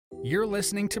You're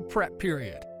listening to Prep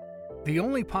Period, the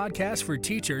only podcast for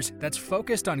teachers that's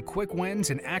focused on quick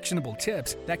wins and actionable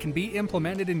tips that can be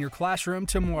implemented in your classroom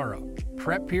tomorrow.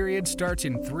 Prep Period starts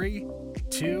in 3,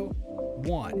 2,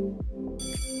 1.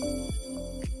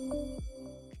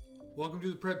 Welcome to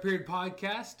the Prep Period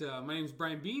podcast. My name is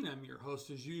Brian Bean. I'm your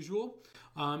host as usual.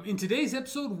 In today's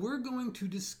episode, we're going to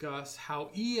discuss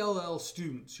how ELL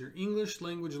students, your English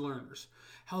language learners,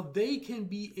 how they can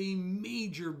be a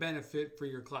major benefit for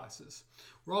your classes.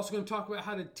 We're also going to talk about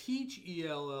how to teach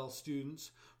ELL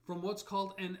students from what's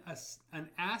called an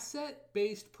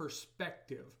asset-based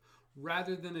perspective,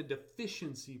 rather than a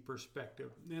deficiency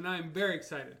perspective. And I'm very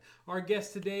excited. Our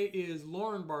guest today is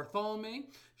Lauren Bartholomew.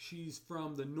 She's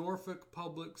from the Norfolk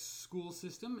Public School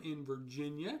System in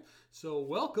Virginia. So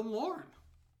welcome, Lauren.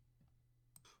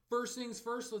 First things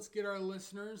first, let's get our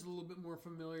listeners a little bit more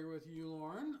familiar with you,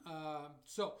 Lauren.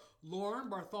 So Lauren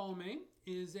Bartholomew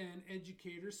is an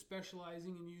educator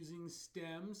specializing in using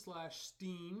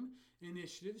STEM/STEAM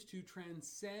initiatives to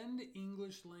transcend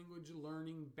English language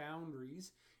learning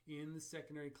boundaries in the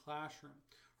secondary classroom.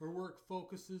 Her work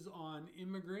focuses on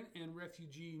immigrant and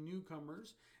refugee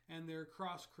newcomers and their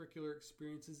cross-curricular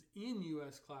experiences in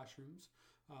U.S. classrooms.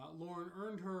 Lauren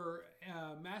earned her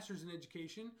master's in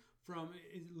education from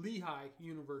Lehigh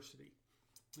University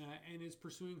and is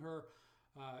pursuing her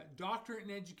doctorate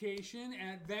in education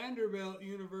at Vanderbilt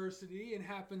University and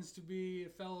happens to be a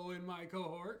fellow in my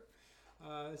cohort.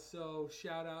 So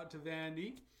shout out to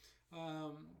Vandy.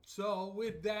 So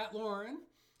with that, Lauren,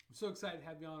 I'm so excited to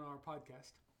have you on our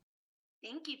podcast.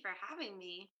 Thank you for having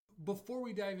me. Before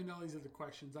we dive into all these other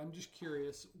questions, I'm just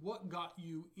curious, what got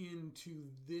you into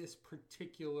this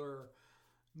particular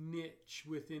niche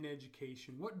within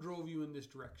education? What drove you in this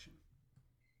direction?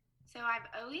 So I've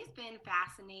always been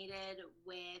fascinated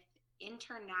with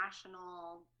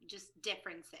international just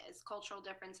differences, cultural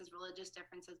differences, religious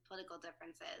differences, political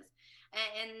differences.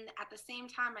 And at the same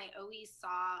time, I always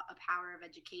saw a power of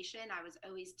education. I was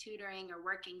always tutoring or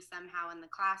working somehow in the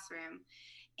classroom.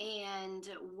 And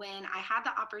when I had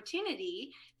the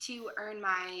opportunity to earn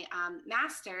my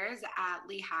master's at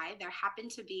Lehigh, there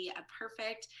happened to be a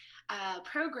perfect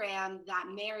program that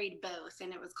married both,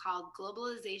 and it was called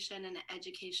Globalization and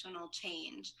Educational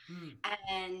Change.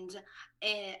 And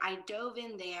I dove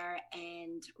in there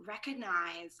and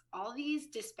recognized all these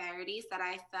disparities that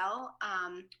I felt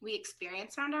we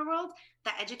experienced around our world,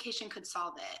 that education could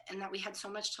solve it, and that we had so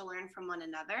much to learn from one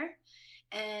another.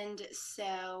 And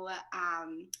so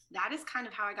that is kind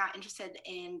of how I got interested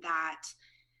in that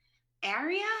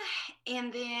area.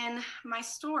 And then my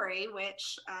story,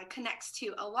 which connects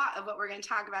to a lot of what we're going to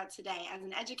talk about today. As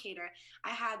an educator,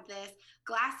 I had this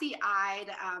glassy-eyed,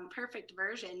 perfect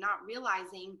version, not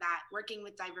realizing that working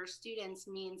with diverse students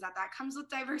means that comes with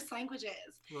diverse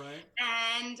languages. Right.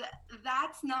 And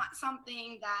that's not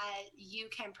something that you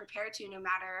can prepare to, no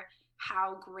matter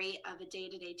how great of a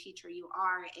day-to-day teacher you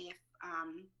are, if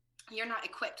you're not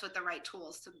equipped with the right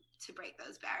tools to break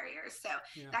those barriers. So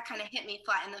that kind of hit me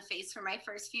flat in the face for my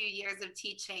first few years of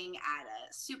teaching at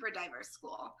a super diverse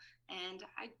school. And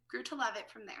I grew to love it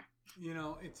from there. You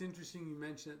know, it's interesting you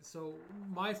mentioned it. So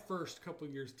my first couple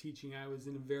of years teaching, I was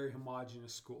in a very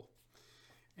homogenous school.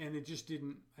 And it just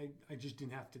didn't, I just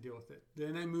didn't have to deal with it.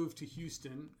 Then I moved to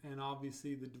Houston, and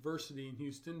obviously the diversity in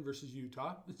Houston versus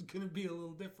Utah is going to be a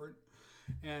little different.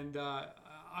 And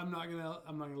I'm not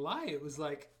gonna lie, it was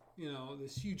like,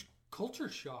 this huge culture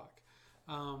shock.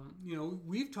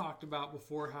 We've talked about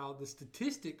before how the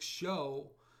statistics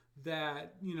show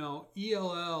that,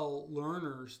 ELL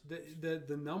learners,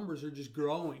 the numbers are just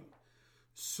growing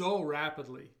so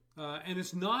rapidly. And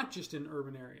it's not just in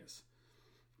urban areas.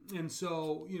 And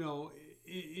so,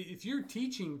 if you're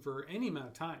teaching for any amount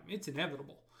of time, it's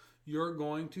inevitable. You're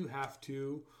going to have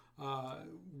to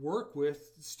work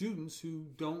with students who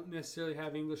don't necessarily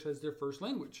have English as their first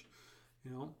language,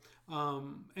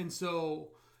 and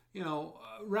so,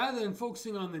 rather than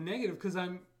focusing on the negative, because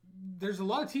there's a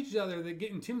lot of teachers out there that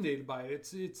get intimidated by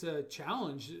it. It's a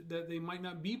challenge that they might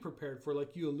not be prepared for,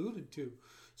 like you alluded to.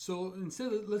 So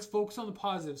instead, let's focus on the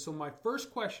positive. So my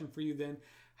first question for you then,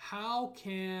 how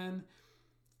can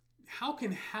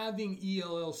having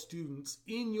ELL students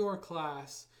in your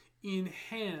class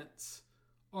enhance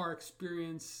our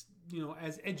experience,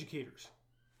 as educators?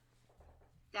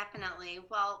 Definitely.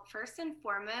 Well, first and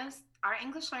foremost, our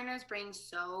English learners bring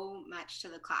so much to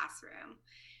the classroom.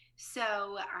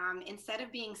 So instead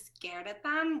of being scared at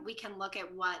them, we can look at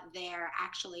what they're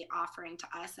actually offering to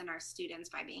us and our students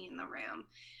by being in the room.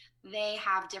 They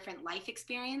have different life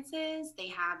experiences. They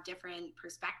have different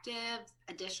perspectives,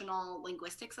 additional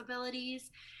linguistics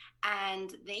abilities.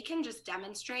 And they can just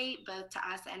demonstrate both to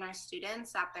us and our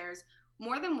students that there's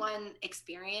more than one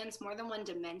experience, more than one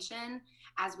dimension.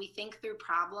 As we think through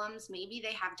problems, maybe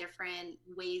they have different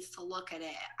ways to look at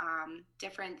it,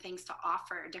 different things to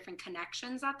offer, different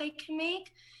connections that they can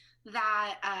make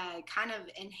that kind of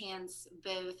enhance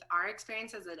both our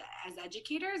experiences as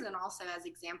educators and also as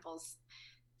examples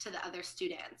to the other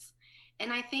students.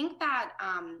 And I think that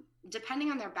depending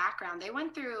on their background, they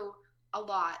went through a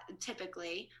lot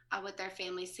typically with their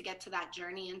families to get to that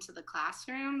journey into the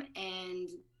classroom, and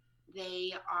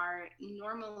they are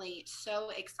normally so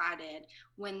excited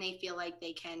when they feel like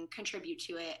they can contribute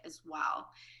to it as well.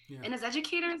 Yeah. And as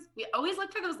educators, we always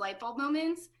look for those light bulb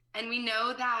moments, and we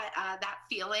know that that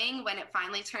feeling when it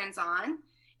finally turns on.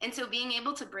 And so being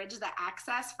able to bridge the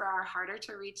access for our harder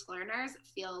to reach learners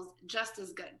feels just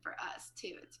as good for us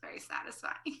too. It's very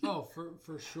satisfying. Oh,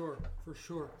 for sure.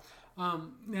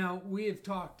 Now we have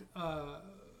talked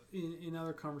in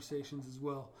other conversations as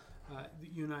well that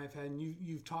you and I have had, and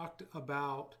you've talked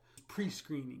about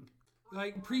pre-screening.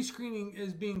 Like pre-screening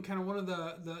as being kind of one of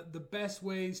the best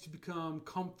ways to become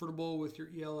comfortable with your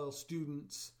ELL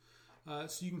students.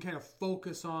 So you can kind of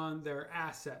focus on their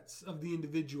assets of the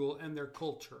individual and their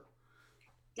culture.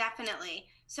 Definitely.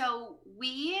 So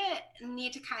we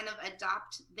need to kind of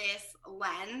adopt this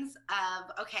lens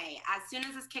of, okay, as soon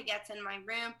as this kid gets in my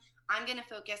room, I'm going to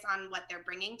focus on what they're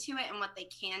bringing to it and what they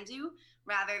can do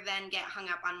rather than get hung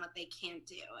up on what they can't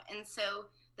do. And so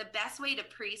the best way to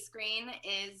pre-screen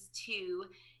is to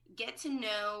get to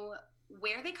know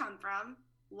where they come from,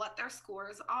 what their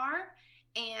scores are,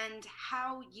 and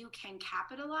how you can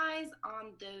capitalize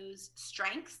on those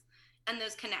strengths and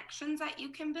those connections that you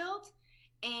can build,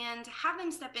 and have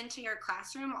them step into your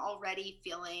classroom already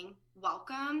feeling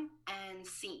welcome and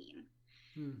seen.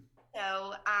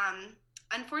 So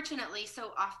unfortunately,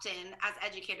 so often as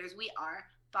educators, we are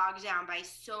bogged down by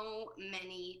so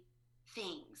many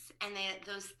things, and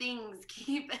those things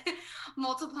keep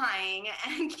multiplying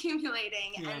and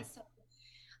accumulating. Yeah. And so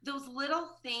those little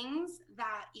things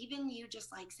that even you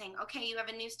just like saying, okay, you have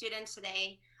a new student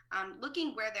today,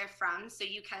 looking where they're from so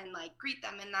you can like greet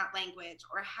them in that language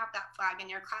or have that flag in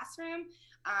your classroom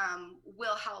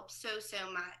will help so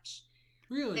much.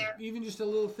 Really? Even just a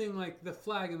little thing like the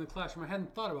flag in the classroom. I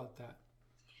hadn't thought about that.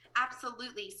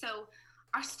 Absolutely. So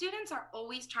our students are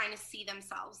always trying to see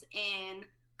themselves in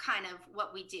kind of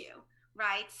what we do.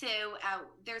 Right. So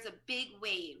there's a big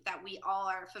wave that we all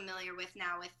are familiar with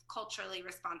now with culturally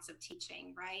responsive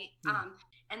teaching. Right.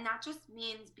 And that just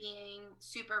means being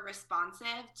super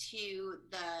responsive to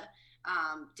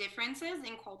the differences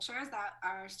in cultures that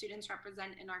our students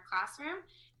represent in our classroom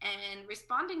and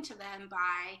responding to them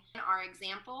by our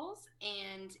examples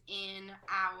and in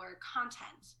our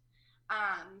content.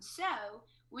 So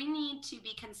we need to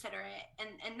be considerate,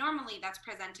 and normally that's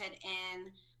presented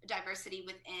in diversity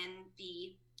within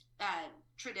the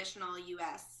traditional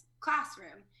U.S.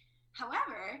 classroom.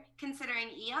 However, considering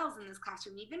ELs in this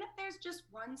classroom, even if there's just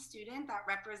one student that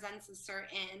represents a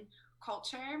certain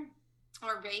culture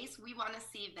or race, we want to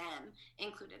see them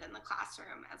included in the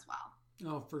classroom as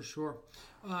well. Oh, for sure.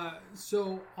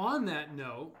 So on that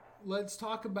note, let's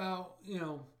talk about,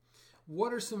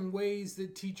 what are some ways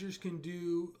that teachers can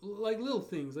do, like little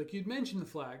things, like you'd mentioned the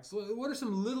flags. What are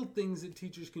some little things that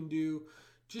teachers can do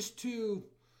just to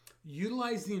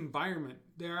utilize the environment,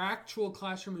 their actual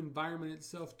classroom environment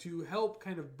itself, to help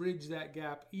kind of bridge that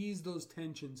gap, ease those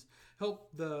tensions, help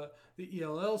the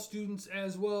ELL students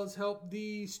as well as help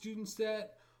the students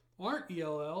that aren't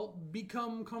ELL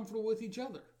become comfortable with each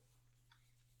other?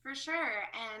 For sure.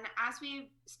 And as we've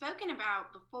spoken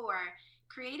about before,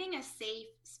 creating a safe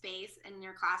space in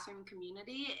your classroom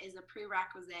community is a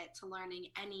prerequisite to learning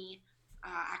any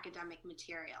academic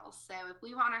material. So if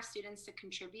we want our students to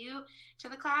contribute to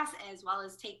the class as well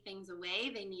as take things away,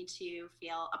 they need to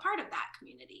feel a part of that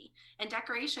community. And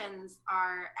decorations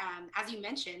are, as you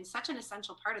mentioned, such an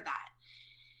essential part of that.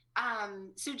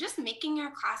 So just making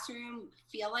your classroom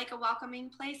feel like a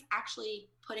welcoming place, actually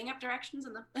putting up decorations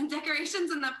in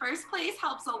the first place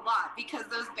helps a lot, because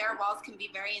those bare walls can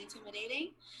be very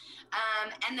intimidating.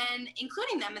 And then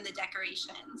including them in the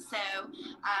decorations. So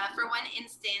for one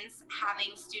instance,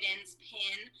 having students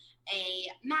pin a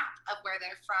map of where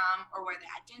they're from or where they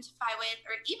identify with,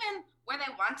 or even where they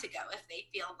want to go if they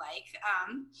feel like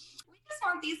we just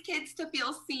want these kids to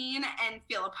feel seen and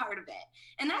feel a part of it.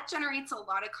 And that generates a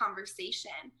lot of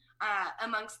conversation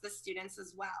amongst the students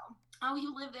as well. Oh,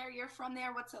 you live there, you're from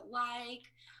there, what's it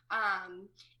like?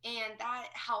 And that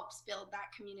helps build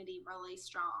that community really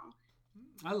strong.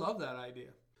 I love that idea.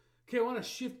 Okay, I want to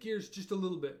shift gears just a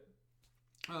little bit.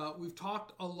 We've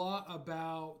talked a lot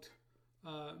about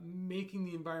making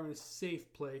the environment a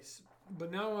safe place.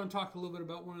 But now I want to talk a little bit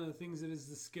about one of the things that is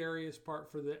the scariest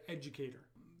part for the educator.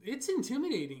 It's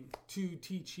intimidating to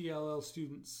teach ELL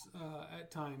students at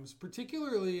times,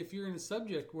 particularly if you're in a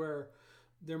subject where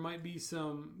there might be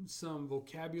some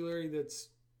vocabulary that's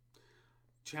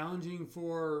challenging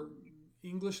for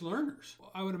English learners.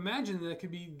 I would imagine that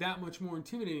could be that much more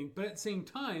intimidating, but at the same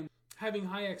time, having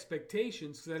high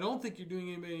expectations, because I don't think you're doing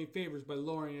anybody any favors by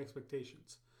lowering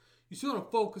expectations. You still want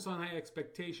to focus on high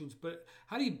expectations, but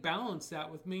how do you balance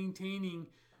that with maintaining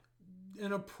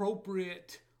an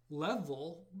appropriate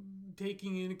level,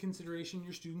 taking into consideration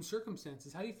your students'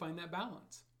 circumstances? How do you find that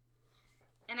balance?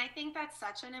 And I think that's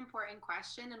such an important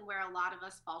question, and where a lot of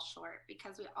us fall short,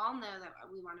 because we all know that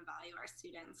we want to value our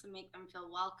students and make them feel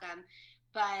welcome.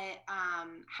 But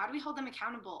how do we hold them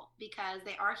accountable? Because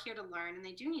they are here to learn and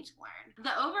they do need to learn.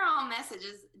 The overall message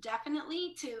is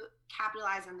definitely to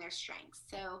capitalize on their strengths.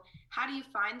 So how do you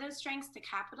find those strengths to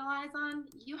capitalize on?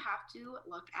 You have to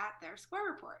look at their score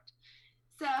report.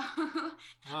 So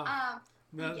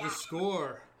the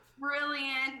score.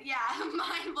 Brilliant. Yeah,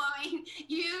 mind-blowing.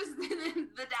 Use the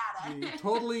data. The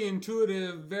totally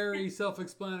intuitive, very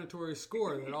self-explanatory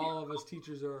score that all of us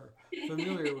teachers are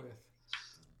familiar with.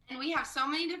 And we have so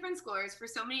many different scores for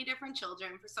so many different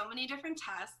children, for so many different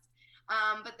tests.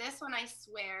 But this one, I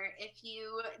swear, if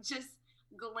you just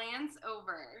glance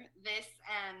over this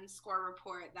score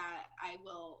report that I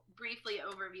will briefly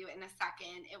overview in a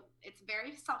second, it's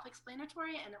very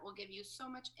self-explanatory, and it will give you so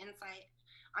much insight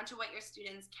onto what your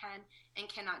students can and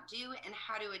cannot do and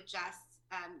how to adjust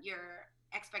your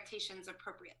expectations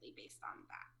appropriately based on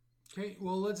that. Okay,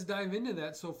 well, let's dive into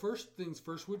that. So first things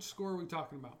first, which score are we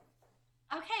talking about?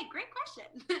 Okay, great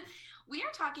question. We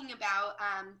are talking about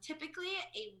typically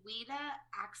a WIDA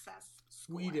access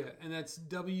score. WIDA, and that's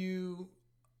WIDA,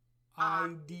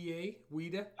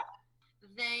 WIDA?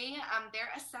 Their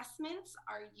assessments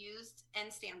are used,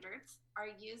 and standards are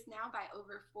used now by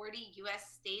over 40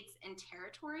 U.S. states and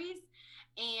territories,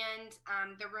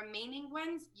 and the remaining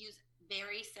ones use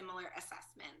very similar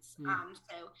assessments.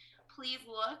 So please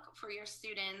look for your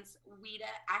students'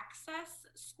 WIDA access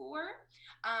score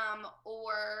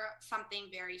or something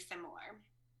very similar.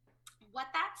 What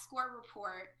that score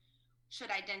report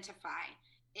should identify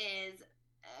is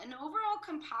an overall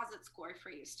composite score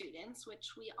for your students,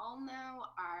 which we all know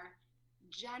are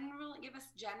give us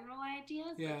general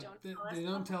ideas. Yeah, they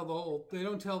don't tell the whole. They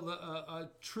don't tell a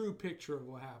true picture of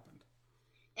what happened.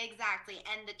 Exactly,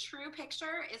 and the true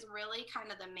picture is really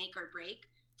kind of the make or break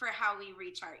for how we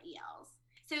reach our ELs.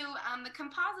 So the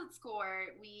composite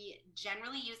score, we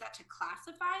generally use that to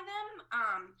classify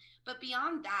them, but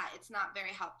beyond that, it's not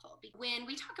very helpful. When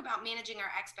we talk about managing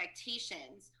our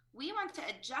expectations, we want to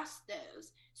adjust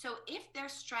those. So if their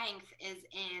strength is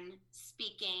in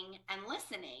speaking and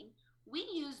listening, we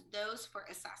use those for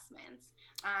assessments.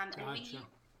 And we use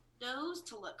those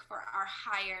to look for our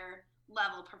higher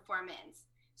level performance.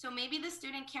 So maybe the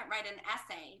student can't write an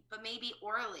essay, but maybe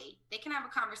orally, they can have a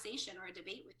conversation or a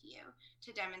debate with you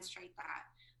to demonstrate that.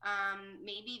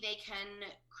 Maybe they can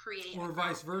create... Or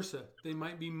vice versa. They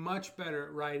might be much better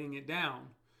at writing it down.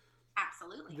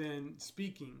 Absolutely. Than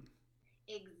speaking.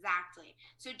 Exactly.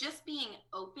 So just being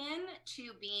open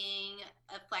to being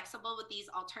flexible with these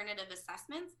alternative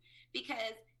assessments,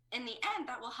 because in the end,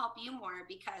 that will help you more,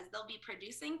 because they'll be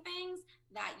producing things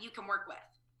that you can work with.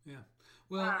 Yeah.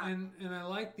 Well, and I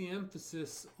like the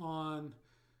emphasis on,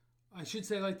 I should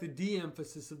say, like the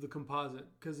de-emphasis of the composite,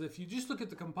 because if you just look at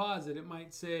the composite, it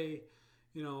might say,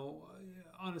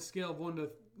 on a scale of 1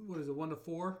 to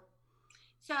 4?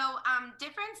 So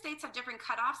different states have different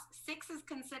cutoffs. 6 is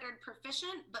considered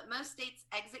proficient, but most states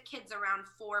exit kids around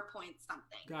 4 point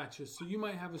something. Gotcha. So you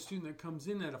might have a student that comes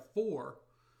in at a 4,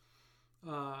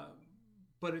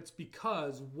 but it's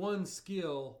because one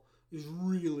skill is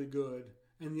really good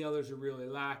and the others are really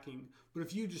lacking. But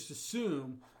if you just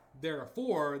assume they're a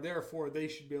 4, therefore they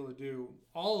should be able to do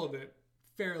all of it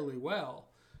fairly well,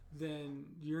 then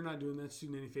you're not doing that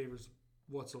student any favors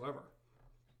whatsoever.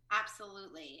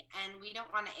 Absolutely. And we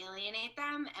don't want to alienate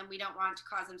them, and we don't want to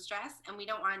cause them stress, and we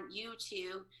don't want you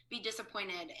to be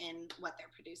disappointed in what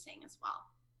they're producing as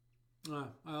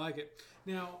well. I like it.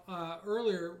 Now,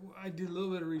 earlier, I did a little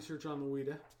bit of research on the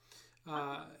WIDA,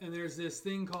 and there's this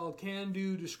thing called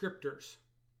can-do descriptors.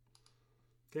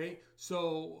 Okay,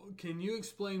 so can you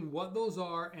explain what those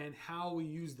are and how we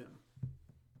use them?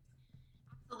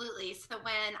 Absolutely. So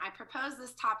when I proposed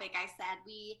this topic, I said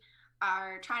we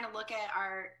are trying to look at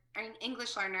our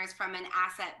English learners from an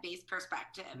asset-based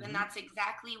perspective. Mm-hmm. And that's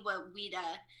exactly what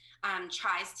WIDA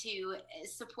tries to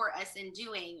support us in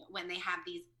doing when they have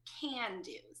these can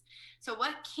do's. So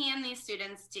what can these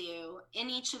students do in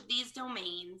each of these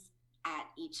domains at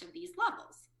each of these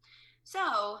levels?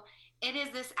 So it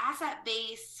is this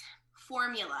asset-based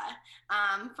formula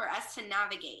for us to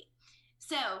navigate.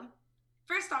 So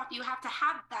first off, you have to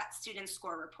have that student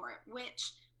score report,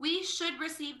 which we should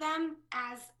receive them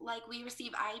as like we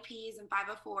receive IEPs and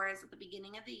 504s at the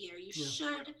beginning of the year. You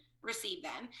should receive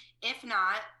them. If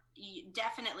not, you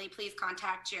definitely please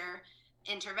contact your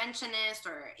interventionist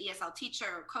or ESL teacher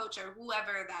or coach or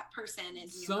whoever that person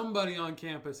is. Somebody on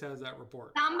campus has that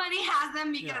report. Somebody has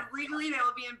them, because legally they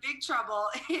will be in big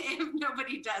trouble if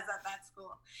nobody does at that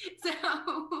school. So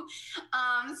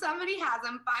somebody has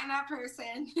them, find that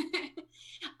person.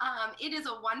 It is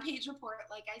a one-page report,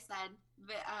 like I said,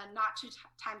 not too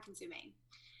time consuming.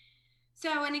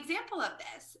 So an example of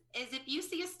this is if you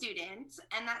see a student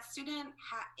and that student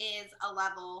is a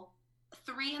level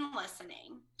 3 in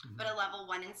listening, but a level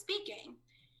 1 in speaking.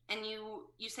 And you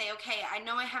say, okay, I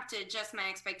know I have to adjust my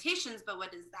expectations, but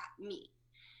what does that mean?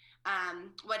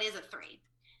 What is a 3?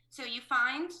 So you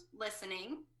find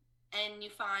listening and you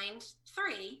find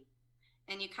 3,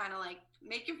 and you kind of like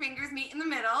make your fingers meet in the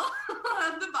middle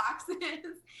of the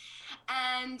boxes.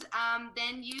 And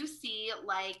then you see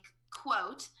like,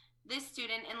 quote, this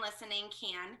student in listening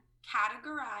can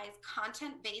categorize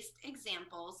content-based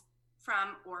examples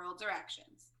from oral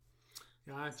directions.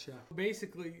 Gotcha.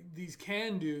 Basically, these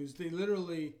can-dos, they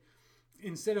literally,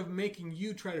 instead of making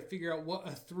you try to figure out what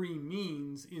a 3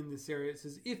 means in this area, it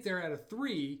says if they're at a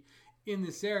 3 in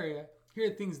this area, here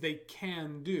are things they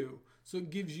can do. So it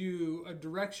gives you a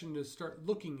direction to start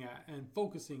looking at and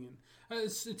focusing in.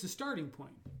 It's a starting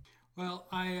point. Well,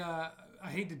 I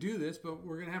hate to do this, but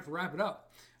we're going to have to wrap it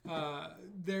up.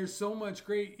 There's so much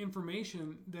great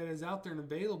information that is out there and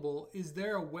available. Is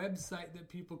there a website that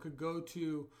people could go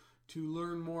to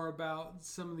learn more about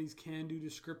some of these can-do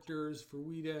descriptors for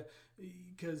WIDA?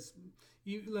 Because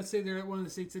let's say they're at one of the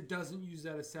states that doesn't use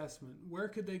that assessment. Where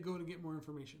could they go to get more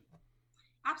information?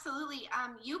 Absolutely.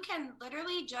 You can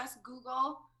literally just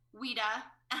Google WIDA.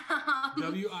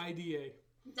 WIDA.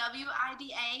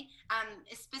 WIDA,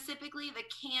 specifically the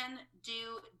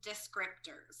can-do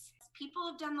descriptors. People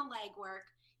have done the legwork.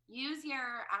 Use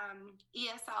your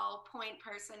ESL point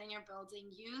person in your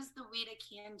building. Use the WIDA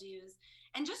can-dos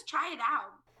and just try it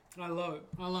out. I love it.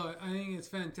 I think it's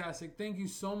fantastic. Thank you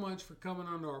so much for coming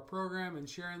onto our program and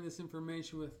sharing this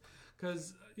information with,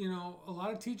 because, a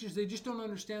lot of teachers, they just don't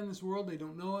understand this world. They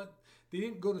don't know it. They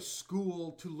didn't go to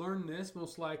school to learn this,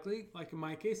 most likely. Like in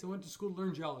my case, I went to school to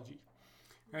learn geology.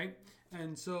 Right?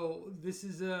 And so this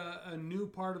is a new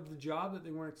part of the job that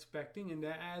they weren't expecting, and to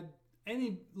add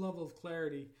any level of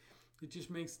clarity, it just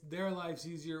makes their lives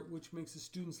easier, which makes the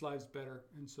students' lives better.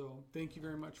 And so thank you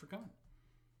very much for coming.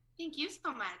 Thank you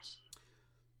so much.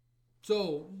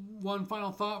 So one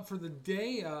final thought for the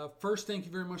day. First, thank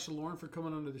you very much to Lauren for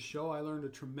coming onto the show. I learned a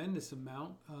tremendous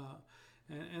amount.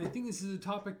 And I think this is a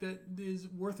topic that is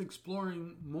worth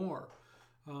exploring more.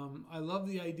 I love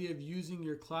the idea of using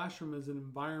your classroom as an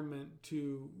environment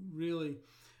to really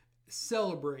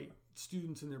celebrate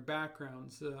students and their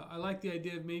backgrounds. I like the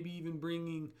idea of maybe even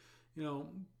bringing,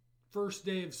 first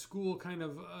day of school kind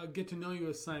of get to know you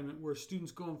assignment where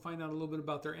students go and find out a little bit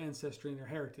about their ancestry and their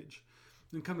heritage.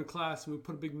 Then come to class and we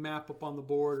put a big map up on the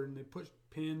board, and they put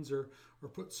pins or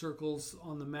put circles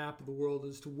on the map of the world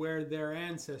as to where their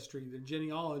ancestry, their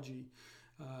genealogy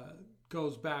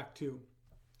goes back to.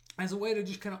 As a way to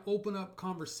just kind of open up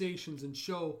conversations and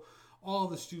show all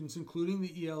the students, including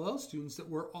the ELL students, that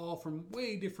we're all from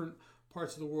way different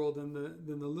parts of the world than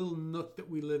the little nook that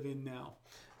we live in now.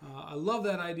 I love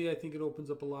that idea. I think it opens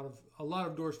up a lot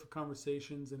of doors for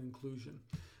conversations and inclusion.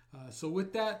 So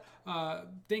with that,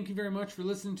 thank you very much for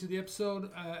listening to the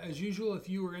episode. As usual, if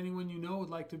you or anyone you know would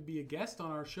like to be a guest on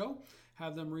our show,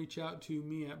 have them reach out to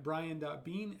me at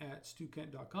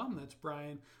brian.bean@stewkent.com. That's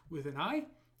Brian with an I.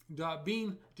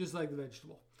 .bean, just like the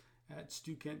vegetable, at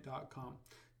stewkent.com.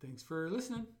 Thanks for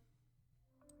listening.